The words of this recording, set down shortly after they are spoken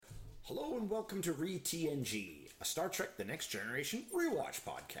Hello and welcome to Re-TNG, a Star Trek The Next Generation rewatch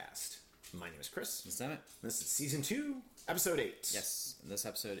podcast. My name is Chris. Is that it? This is Season 2, Episode 8. Yes, this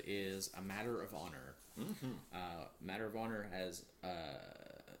episode is A Matter of Honor. Matter of Honor has a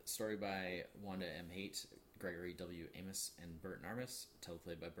story by Wanda M. Haight, Gregory W. Amos, and Bert Narmis,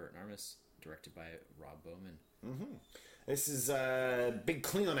 teleplayed by Bert Narmis, directed by Rob Bowman. This is a big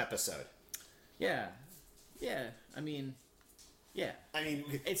Klingon episode. Yeah,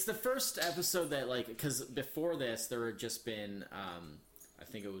 it's the first episode that, because before this, there had just been, I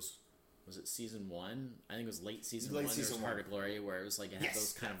think it was it season 1? I think it was late season 1. There was Heart of Glory, where it was it had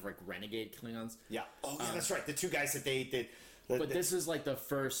those kind of renegade Klingons. Yeah. Oh, yeah, that's right. The two guys that they did. But this is the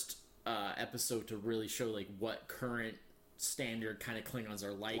first episode to really show what current standard kind of Klingons are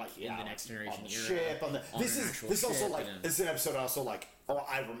in the Next Generation on the era. Ship, this is an episode also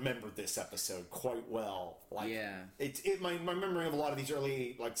I remember this episode quite well. My memory of a lot of these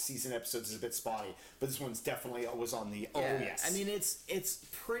early season episodes is a bit spotty, but this one's definitely was on the yes. I mean it's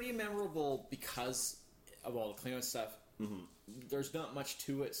pretty memorable because of all the Klingon stuff. There's not much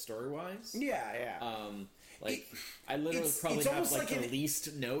to it story-wise. I literally probably have the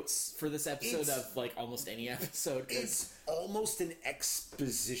least notes for this episode of almost any episode. It's almost an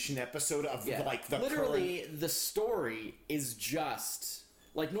exposition episode of the literally current... the story is just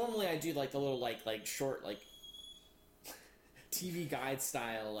normally I do the little short TV guide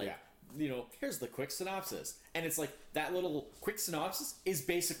style here's the quick synopsis, and it's that little quick synopsis is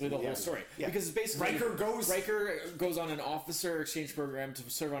basically the whole story because it's basically Riker goes on an officer exchange program to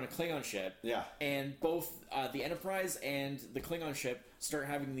serve on a Klingon ship, and both the Enterprise and the Klingon ship start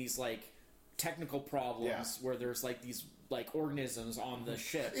having these technical problems where there's these organisms on the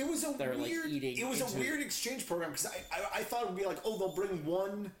ship. It was a weird eating. It was a weird exchange program because I thought it would be they'll bring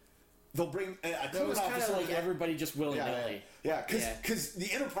one. They'll bring a Klingon was kind officer. Of everybody just willy-nilly. Because the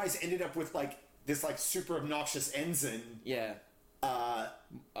Enterprise ended up with this super obnoxious ensign.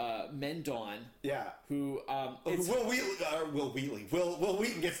 Mendon. Who Will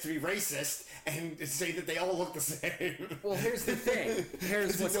Wheaton gets to be racist and say that they all look the same. Well, here's the thing.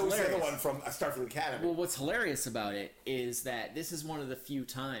 Here's what's hilarious. The other one from Starfleet Academy. Well, what's hilarious about it is that this is one of the few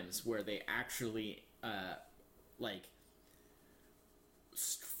times where they actually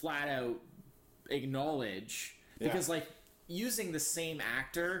flat out acknowledge because using the same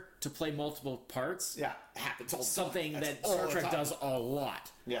actor to play multiple parts happens all something that Star Trek does a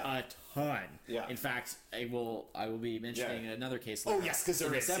lot a ton. In fact, I will be mentioning another case because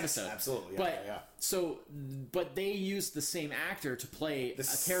there is this episode. Yes, absolutely. But they used the same actor to play a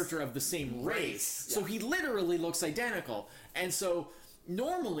character of the same race. So he literally looks identical. And so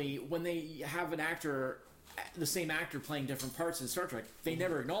normally when they have the same actor playing different parts in Star Trek, they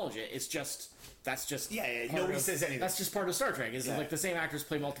never acknowledge it. It's just nobody says anything. That's just part of Star Trek. Is the same actors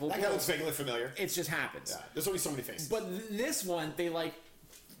play multiple. That guy looks vaguely familiar. It just happens. There's only so many faces. But this one, they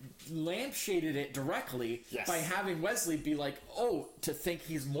lampshaded it directly by having Wesley be to think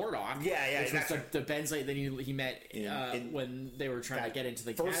he's Murdoch. Which was the Bensley that he met when they were trying to get into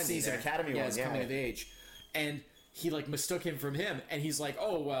the first season Academy one. His coming of age, and he mistook him from him, and he's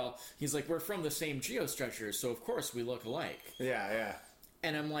we're from the same geostructure, so of course we look alike.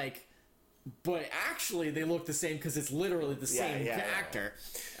 And I'm but actually they look the same because it's literally the same actor.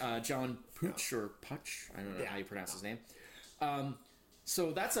 John Pooch or Putch, I don't know how you pronounce his name.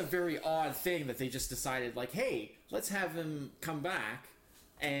 So that's a very odd thing that they just decided hey, let's have him come back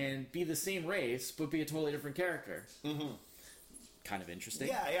and be the same race but be a totally different character. Kind of interesting.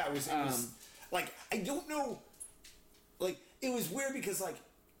 It was I don't know. It was weird because,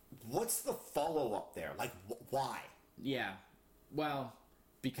 what's the follow-up there? Why? Yeah. Well,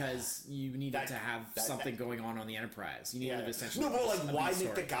 because you needed to have something going on the Enterprise. You needed to essentially... why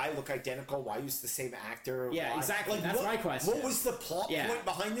did the guy look identical? Why use the same actor? Yeah, exactly. That's my question. What was the plot point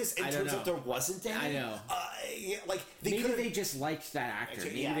behind this? And it turns out there wasn't any. I know. Maybe they just liked that actor.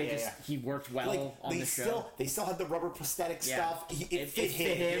 Maybe he worked well on the show. They still had the rubber prosthetic stuff. It fit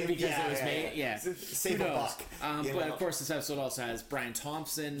him because it was made. Save a buck. But of course, this episode also has Brian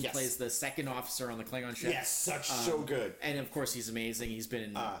Thompson plays the second officer on the Klingon ship. Yes, so good. And of course, he's amazing. He's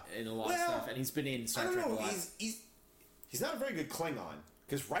been in a lot of stuff, and he's been in Star Trek a lot. He's not a very good Klingon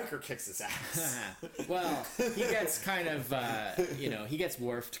because Riker kicks his ass. Well, he gets kind of he gets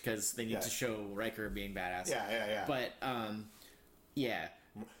dwarfed because they need to show Riker being badass. But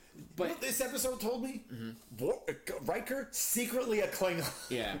But this episode told me Riker secretly a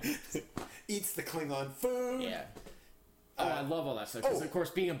Klingon. Eats the Klingon food. I love all that stuff because of course,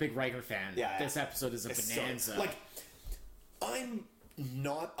 being a big Riker fan, this episode is a bonanza. I'm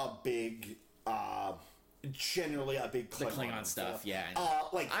not a big generally a big Klingon stuff. Yeah,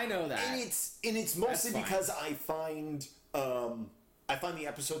 I know that, and it's mostly because I find the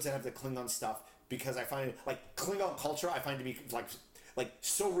episodes that have the Klingon stuff, because I find like Klingon culture, I find to be like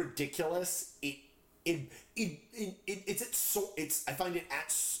so ridiculous. I find it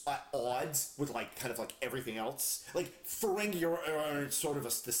at odds with like kind of like everything else. Like Ferengi are sort of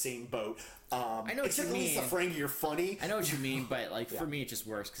the same boat. I know what you mean. At least the Ferengi are funny. I know what you mean, but like for me, it just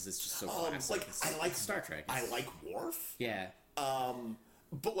works because it's just so classic. I like Star Trek. I like Worf. Yeah.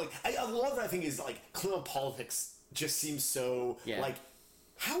 But like a lot of it, I think, is like Klingon politics just seems so like.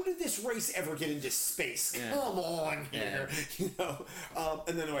 How did this race ever get into space? Yeah. Come on here, you know.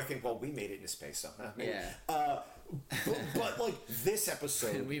 And then I think, well, we made it into space somehow. But like this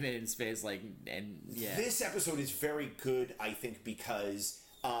episode, we made it in space, This episode is very good, I think, because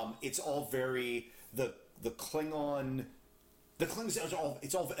it's all very the Klingon. The Klingons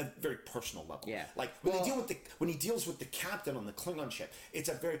it's all at a very personal level. Yeah. Like when he deals with the captain on the Klingon ship, it's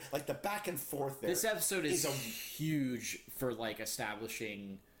a very like the back and forth there. This episode is huge for like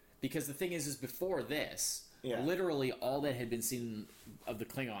establishing, because the thing is before this, literally all that had been seen of the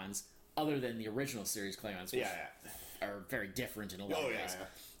Klingons, other than the original series Klingons, which are very different in a lot of ways. Yeah.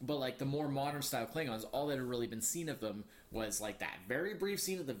 But like the more modern style Klingons, all that had really been seen of them was like that very brief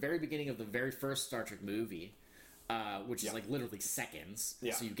scene at the very beginning of the very first Star Trek movie. Which is like literally seconds,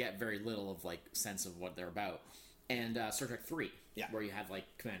 so you get very little of like sense of what they're about. And Star Trek 3, where you have like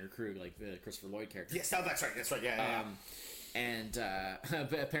Commander Krug, like the Christopher Lloyd character. Yes, that's right, And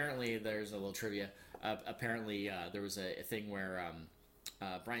but apparently there's a little trivia. Apparently there was a thing where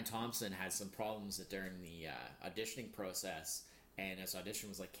Brian Thompson had some problems during the auditioning process, and his audition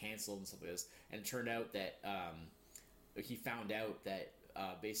was like canceled and stuff like this. And it turned out that he found out that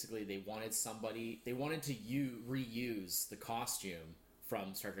basically they wanted to reuse the costume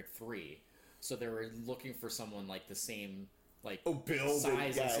from Star Trek 3, so they were looking for someone like the same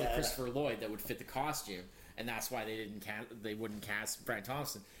size as Christopher Lloyd that would fit the costume, and that's why they wouldn't cast Brian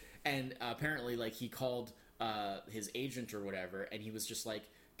Thompson. And apparently like he called his agent or whatever, and he was just like,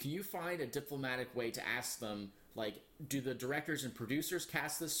 can you find a diplomatic way to ask them, like, do the directors and producers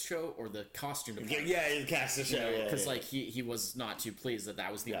cast this show or the costume department? Yeah, he cast the show. Because he was not too pleased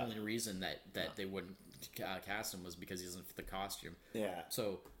that was the only reason that they wouldn't cast him, was because he doesn't fit the costume. Yeah.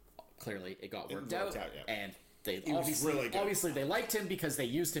 So clearly it got worked out, and they obviously they liked him because they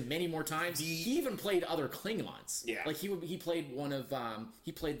used him many more times. He even played other Klingons. Yeah. Like he played one of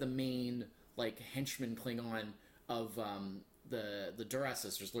he played the main like henchman Klingon of the Duras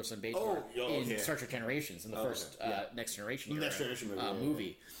sisters, Lursa and Bajor, in Star Trek Generations, in the first Next Generation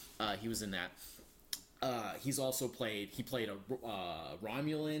movie. He was in that. He's also played a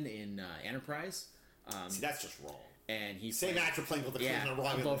Romulan in Enterprise. See, that's just wrong. And he's same actor playing with the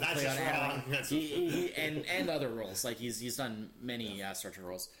Romulan. That's just wrong. He and other roles, like he's done many Star Trek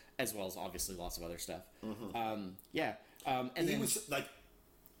roles, as well as obviously lots of other stuff. Mm-hmm. And he was like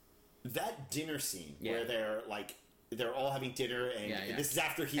that dinner scene where they're all having dinner, and this is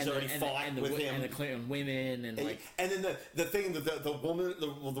after he's already fought with him, and the Klingon women, and then the thing that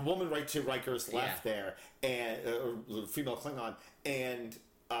the woman right to Riker's left there, and the female Klingon, and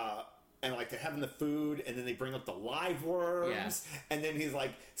like they're having the food, and then they bring up the live worms, and then he's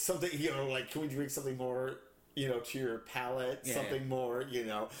like something, like, can we drink something more, to your palate, something more,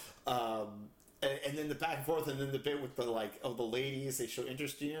 And then the back and forth, and then the bit with the the ladies, they show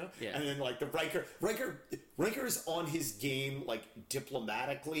interest, and then like the Riker is on his game, like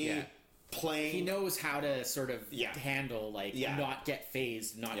diplomatically playing. He knows how to sort of handle not get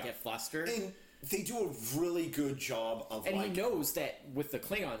phased, not get flustered. And they do a really good job of, and he knows that with the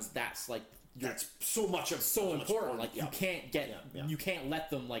Klingons, that's like that's so important. Like you can't let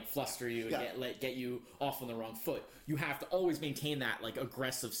them like fluster you and get you off on the wrong foot. You have to always maintain that like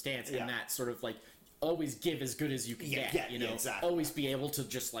aggressive stance and that sort of like always give as good as you can get. Exactly. Always be able to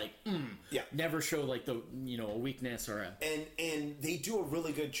just like never show like the a weakness or a and they do a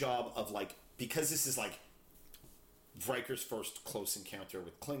really good job of like, because this is like Riker's first close encounter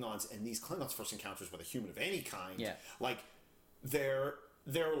with Klingons, and these Klingons' first encounters with a human of any kind. Like they're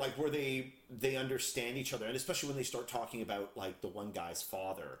like where they understand each other, and especially when they start talking about like the one guy's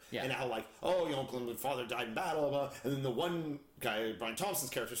father and how like Glenn's father died in battle, blah, and then the one guy, Brian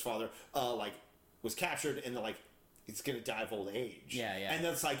Thompson's character's father, like was captured, and like he's gonna die of old age. And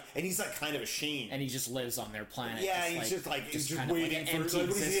that's like, and he's like kind of ashamed, and he just lives on their planet. He's just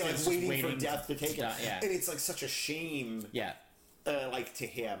waiting for death to take him. And it's like such a shame. Like to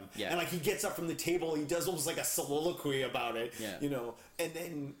him, and like he gets up from the table, he does almost like a soliloquy about it,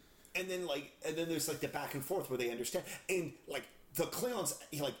 and then there's like the back and forth where they understand, and like the Klingons,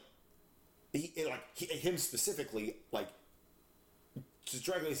 him specifically, like,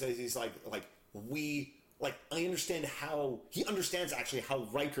 Dragula says he's like we, like, I understand how he understands actually how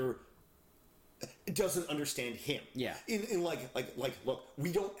Riker doesn't understand him. Yeah. In like look,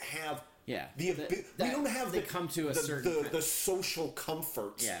 we don't have. Yeah, we don't have the social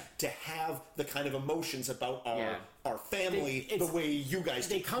comforts yeah. to have the kind of emotions about our family the way you guys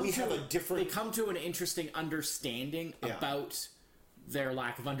do. They come to an interesting understanding about their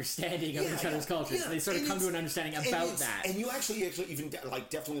lack of understanding of each other's cultures. They sort of come to an understanding about that. And you actually even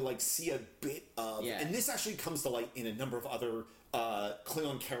definitely see a bit of, and this actually comes to light in a number of other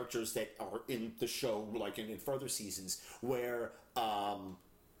Klingon characters that are in the show, like in further seasons, where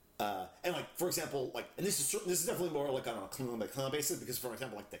and like, for example, like, and this is definitely more like on a Klingon by Klingon basis, because, for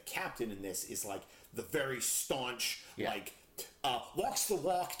example, like, the captain in this is like the very staunch, like, walks the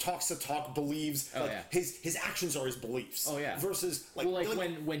walk, talks the talk, believes his actions are his beliefs. Oh yeah. Versus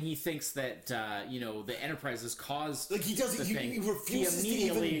when he thinks that the Enterprise has caused he doesn't the thing, he refuses he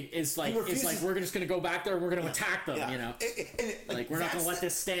immediately is like we're just going to go back there and we're going to attack them. And we're not going to let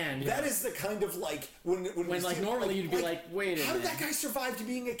this stand. That is the kind of like when like normally you'd be like, wait a minute, how did that guy survive to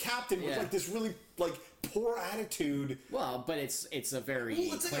being a captain with like this really like poor attitude? Well, but it's a very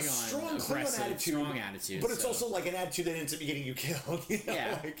it's like a strong attitude, but it's also like an attitude that ends up getting you killed.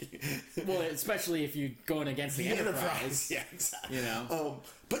 Yeah. Well, especially if you're going against the Enterprise. Yeah, exactly.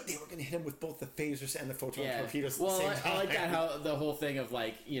 But they were going to hit him with both the phasers and the photon torpedoes at the same time. I like that, how the whole thing of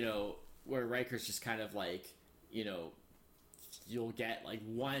like, where Riker's just kind of like, you'll get like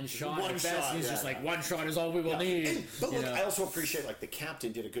one shot at best. He's just like, one shot is all we will need. But look, I also appreciate like the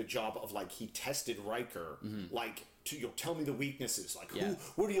captain did a good job of like, he tested Riker, like, to tell me the weaknesses, like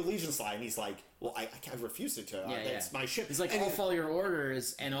where do your allegiance lie? And he's like, well, I refuse it to. That's my ship. He's like, I'll follow your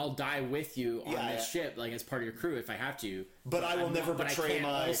orders and I'll die with you on this ship, like as part of your crew if I have to. But I will never betray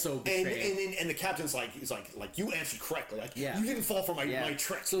my. And the captain's like, he's like you answered correctly. Like you didn't fall for my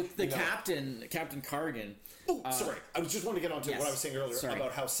trick. So the Captain Kargan. Oh, sorry. I was just wanting to get on to what I was saying earlier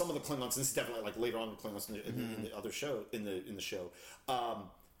about how some of the Klingons. This is definitely like later on the Klingons in the other show in the show.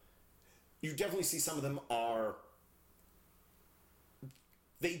 You definitely see some of them are.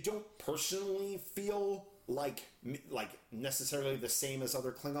 They don't personally feel like necessarily the same as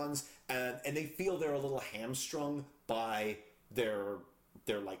other Klingons, and they feel they're a little hamstrung by their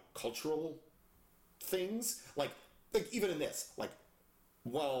like cultural things. Like even in this, like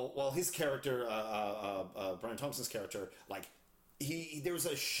while his character, Brian Thompson's character, like there was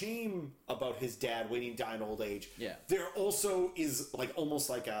a shame about his dad waiting to die in old age. Yeah. There also is like almost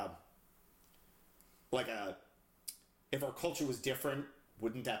like a if our culture was different.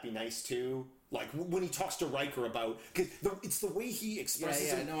 Wouldn't that be nice too? Like when he talks to Riker about, because it's the way he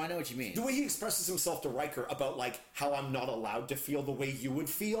expresses. No, I know what you mean. The way he expresses himself to Riker about like how I'm not allowed to feel the way you would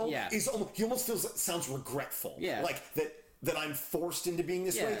feel. Yeah. He almost sounds regretful. Yeah. Like that I'm forced into being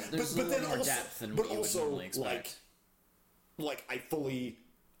this way. There's a little more depth than what you would normally expect. Like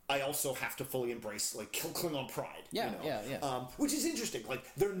I also have to fully embrace like Klingon pride. Yeah. Which is interesting. Like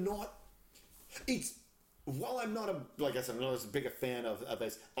they're not. While I'm not like I said, I'm not as big a fan of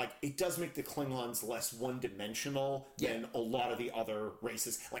this, like, it does make the Klingons less one-dimensional than a lot of the other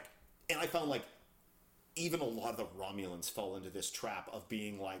races. Like, and I found, like, even a lot of the Romulans fall into this trap of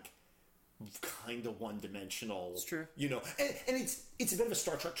being, like, kind of one-dimensional. It's true. And it's a bit of a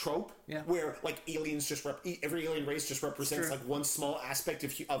Star Trek trope, where, like, aliens just every alien race just represents, like, one small aspect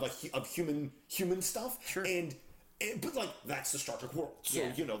of human stuff. Sure. But like that's the Star Trek world, so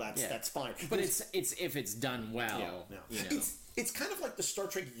that's fine. But it's if it's done well. It's kind of like the Star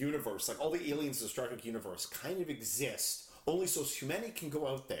Trek universe. Like all the aliens in the Star Trek universe kind of exist only so humanity can go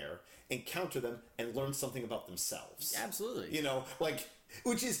out there, encounter them, and learn something about themselves. Absolutely. Like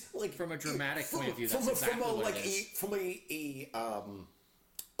which is like from a dramatic point of view. That's exactly what it is. From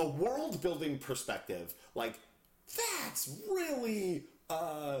a world building perspective, like that's really.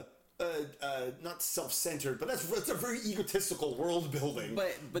 Not self-centered, but that's a very egotistical world building.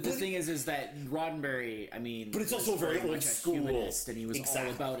 But the thing is that Roddenberry, I mean, but it's also very old school, humanist, and he was all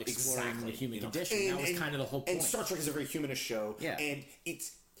about exploring the human condition. And that was kind of the whole point. And Star Trek is a very humanist show, and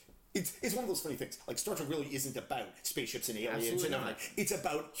it's one of those funny things. Like Star Trek really isn't about spaceships and aliens, it's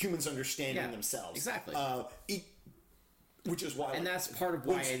about humans understanding themselves. Exactly. Which is why, and that's part of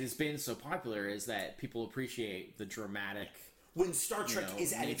why it has been so popular, is that people appreciate the dramatic. When Star Trek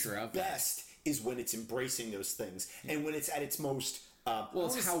is at its best is when it's embracing those things, and when it's at its most.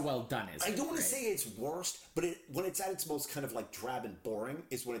 It's how well done is it? I don't want to say it's worst, but when it's at its most kind of like drab and boring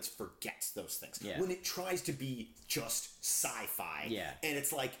is when it forgets those things. Yeah. When it tries to be just sci-fi. Yeah. And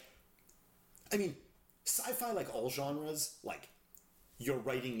it's like, I mean, sci-fi, like all genres, like your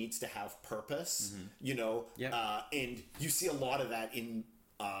writing needs to have purpose, Yep. And you see a lot of that in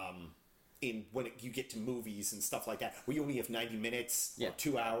when you get to movies and stuff like that, where you only have 90 minutes or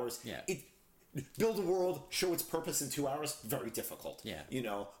 2 hours. Yeah. Build a world, show its purpose in 2 hours, very difficult. Yeah.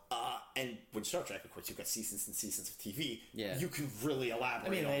 And when Star Trek, of course, you've got seasons and seasons of TV. Yeah. You can really elaborate. I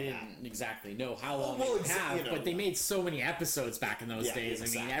mean, they didn't exactly know how long they would have, but they made so many episodes back in those days.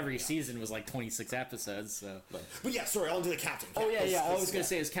 Exactly. I mean, every season was like 26 episodes. So. But yeah, sorry, on to the captain. Oh yeah. All I was gonna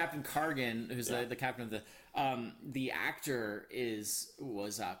say is Captain Kargan, who's the captain of the actor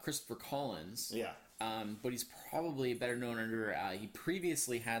was Christopher Collins. Yeah. But he's probably better known under. He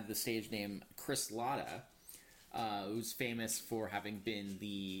previously had the stage name Chris Latta, who's famous for having been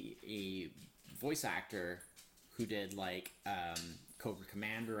a voice actor who did like Cobra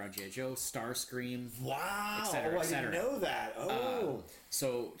Commander on G.I. Joe, Starscream. Wow! Et cetera, et cetera. I didn't know that. Oh,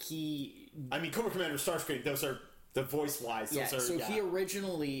 so he. I mean, Cobra Commander, Starscream. Those are the voice wise. Yeah. He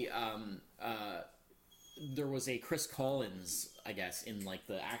originally. There was a Chris Collins, I guess, in like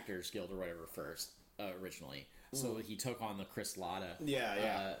the Actors Guild or whatever first. Originally, so he took on the Chris Latta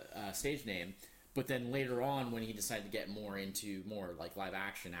stage name, but then later on when he decided to get more into like live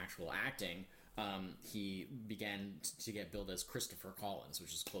action actual acting, he began to get billed as Christopher Collins,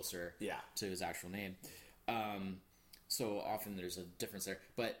 which is closer to his actual name. So often there's a difference there,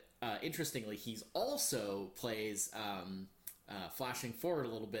 but interestingly he's also plays flashing forward a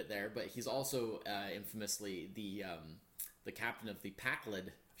little bit there, but he's also infamously the captain of the Pakled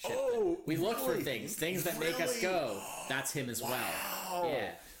ship. We look for things that make us go. That's him as well.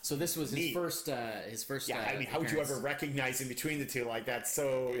 Yeah. So this was his first. Yeah, I mean, how would you ever recognize in between the two like that?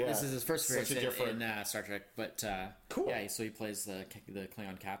 So yeah, this is his first appearance in Star Trek. But cool. Yeah, so he plays the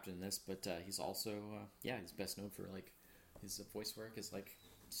Klingon captain in this. But he's also he's best known for like his voice work is like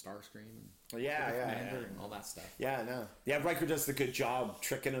Starscream and Commander and all that stuff. Yeah, no. Yeah, Riker does a good job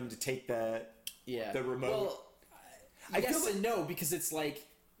tricking him to take the remote. Well, yes and no, because it's like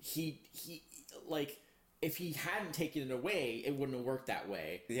he like if he hadn't taken it away, it wouldn't have worked that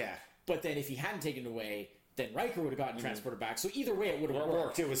way. Yeah. But then if he hadn't taken it away, then Riker would have gotten transported back. So either way, it would have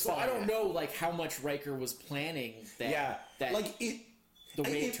worked. It was fine. I don't know like how much Riker was planning that. That like it. The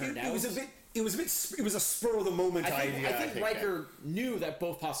way it turned out. It was a spur of the moment idea. I think Riker knew that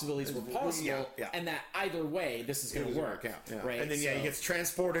both possibilities were possible, and that either way, this is going to work. Right? And then he gets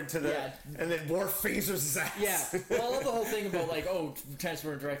transported to the, and then Worf phasers his ass. Yeah. Well, I love the whole thing about like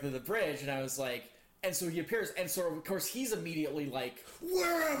transported directly to the bridge, and I was like. And so he appears, and so of course he's immediately like,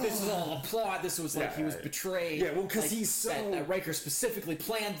 "This is all a plot. This was like he was betrayed." Yeah, well, because he's so that Riker specifically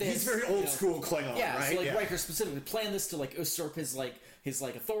planned this. He's very old school Klingon, right? So like Riker specifically planned this to like usurp his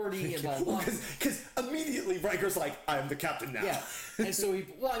authority and blah blah. Because immediately Riker's like, "I'm the captain now." Yeah, and so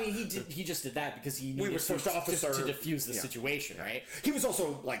he just did that because he needed first officer to defuse the situation, right? He was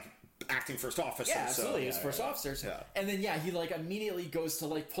also like acting first officer. Yeah, absolutely, he was first officer. So. Yeah. And then he like immediately goes to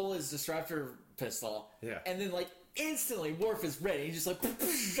like pull his disruptor pistol. Yeah. And then like instantly Worf is ready. He's just like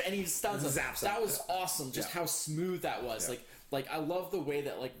and he stuns him. That was awesome. Just how smooth that was. Yeah. Like I love the way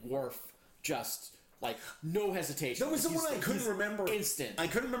that like Worf just like no hesitation. That was the one I couldn't remember. Instant. I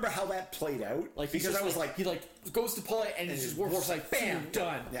couldn't remember how that played out. Like because I was like he like goes to pull it and it's just Worf's like bam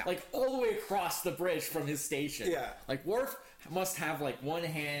done. Yeah. Like all the way across the bridge from his station. Yeah. Like Worf must have like one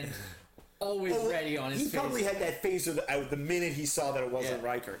hand always ready on his face. He probably had that phaser out the minute he saw that it wasn't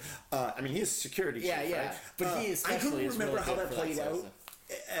Riker. I mean, he is security chief, right? But he especially I couldn't remember really how that played out.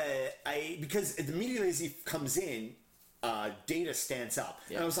 Because immediately as he comes in, Data stands up.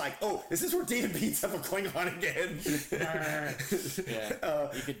 Yeah. And I was like, oh, is this where Data beats up a Klingon again?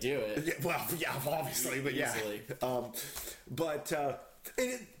 You could do it. Obviously, but easily.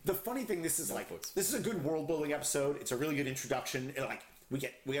 The funny thing, this is this is a good world building episode. It's a really good introduction. Like we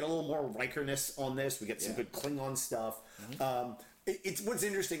get a little more Riker-ness on this. We get some good Klingon stuff. Mm-hmm. It's what's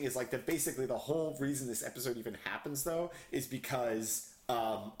interesting is like that. Basically, the whole reason this episode even happens though is because.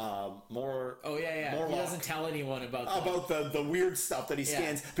 More. He doesn't tell anyone about the weird stuff that he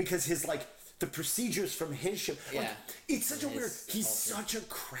scans because his the procedures from his ship. It's such a weird. He's such a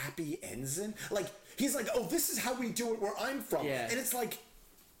crappy ensign. He's like, oh, this is how we do it where I'm from, and it's like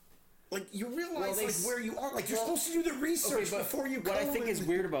you realize where you are. You're supposed to do the research before you go. What I think is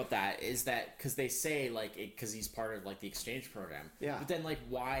weird about that is that because they say because he's part of the exchange program. Yeah. But then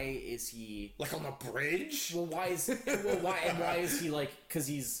why is he on the bridge? Well, why is he because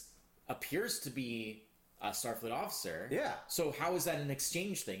he's appears to be Starfleet officer. Yeah. So how is that an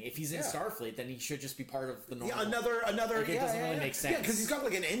exchange thing? If he's in Starfleet, then he should just be part of the normal. Yeah, another. Like, it doesn't really make sense. Yeah, because he's got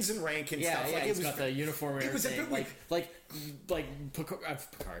like an ensign rank and stuff. Yeah, like, he's got the uniform and everything. Like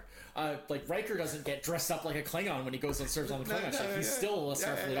Picard. Like Riker doesn't get dressed up like a Klingon when he goes and serves on the Klingon ship. He's still a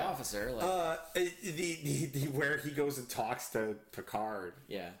Starfleet officer. Like, the where he goes and talks to Picard.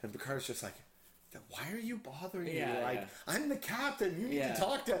 Yeah. And Picard's just like, why are you bothering me? Yeah, like, I'm the captain. You need to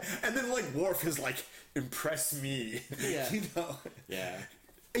talk to... And then, like, Worf is like, impress me. Yeah. You know? Yeah.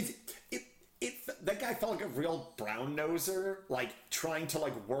 That guy felt like a real brown-noser, like, trying to,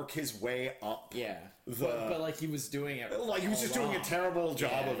 like, work his way up. Yeah. But like, he was doing it like, he was just doing a terrible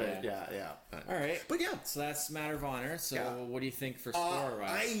job of it. Yeah. All right. But, yeah. So that's Matter of Honor. So what do you think for score?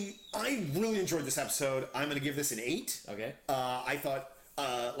 I really enjoyed this episode. I'm going to give this an 8. Okay. I thought...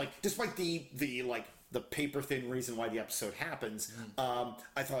 like, despite the paper thin reason why the episode happens,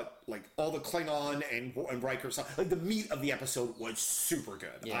 I thought like all the Klingon and Riker stuff, like the meat of the episode was super good.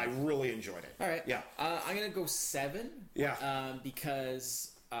 Yeah. I really enjoyed it. All right, yeah. I'm gonna go 7. Yeah.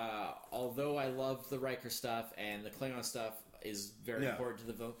 Because although I love the Riker stuff and the Klingon stuff is very important to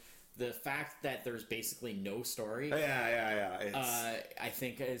the vote. The fact that there's basically no story, yeah, I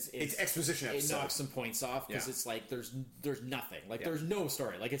think it's exposition episode. It knocks some points off because it's like there's nothing, like there's no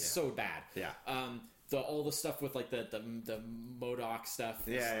story, like it's so bad. Yeah. All the stuff with like the MODOK stuff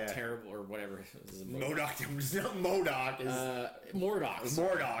is terrible or whatever. MODOK, it's not MODOK. Mordok.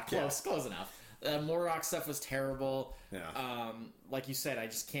 Mordok. Close enough. Mordok stuff was terrible. Yeah. Like you said, I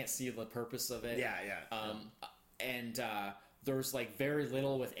just can't see the purpose of it. And there's like very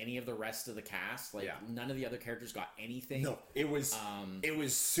little with any of the rest of the cast. Like none of the other characters got anything. No, it was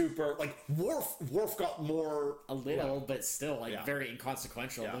super. Like Worf got more a little, but still like very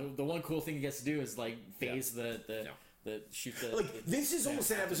inconsequential. The one cool thing he gets to do is like phase the shoot the. Like this is almost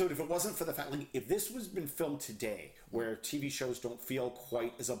an episode. If it wasn't for the fact, like if this was been filmed today, where TV shows don't feel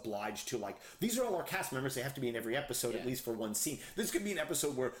quite as obliged to like these are all our cast members. They have to be in every episode at least for one scene. This could be an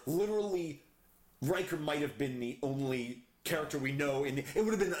episode where literally Riker might have been the only character we know it would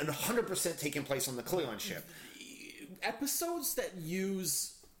have been 100% taking place on the Klingon ship. Episodes that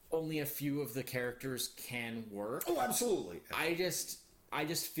use only a few of the characters can work. Oh, absolutely. I just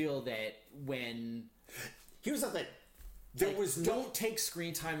feel that when here's the thing, don't take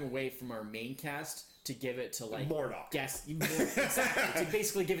screen time away from our main cast to give it to like Mordok exactly, to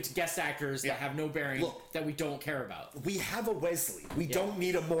basically give it to guest actors that have no bearing that we don't care about. We have a Wesley. We don't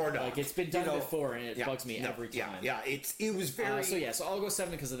need a Mordok. Like it's been done before, and it bugs me every time. It was very. So I'll go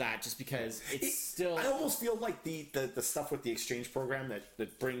 7 because of that, just because it's still. I almost feel like the stuff with the exchange program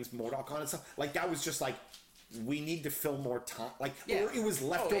that brings Mordok on and stuff like that was just like. We need to fill more time. Like, or it was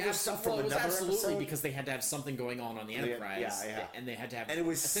leftover stuff from another episode. Because they had to have something going on the Enterprise. And they had to have... And it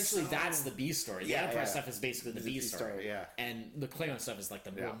was essentially, that's the B story. The Enterprise stuff is basically the B story. And the Klingon stuff is like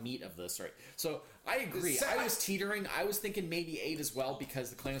the real meat of the story. So, I agree. I was teetering. I was thinking maybe 8 as well, because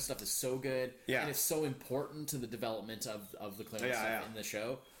the Klingon stuff is so good. And it's so important to the development of the Klingon stuff in the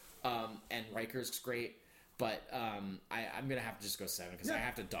show. And Riker's great. But I'm gonna have to just go 7 because I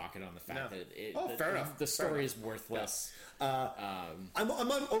have to dock it on the fact that fair enough. The story is worthless. I'm like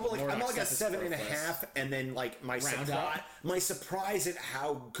a 7.5, and then like my surprise at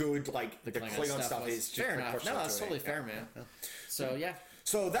how good like the Klingon stuff is. Fair enough. No, that's totally fair, man. So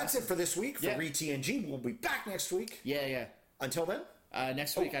So that's it for this week for ReTNG. We'll be back next week. Yeah. Until then.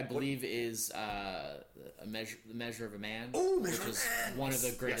 Next week, I believe, is the Measure of a Man, which is one of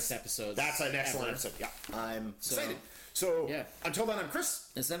the greatest episodes. That's an excellent episode. Yeah, I'm excited. So until then, I'm Chris.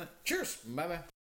 And Simon. Cheers. Bye bye.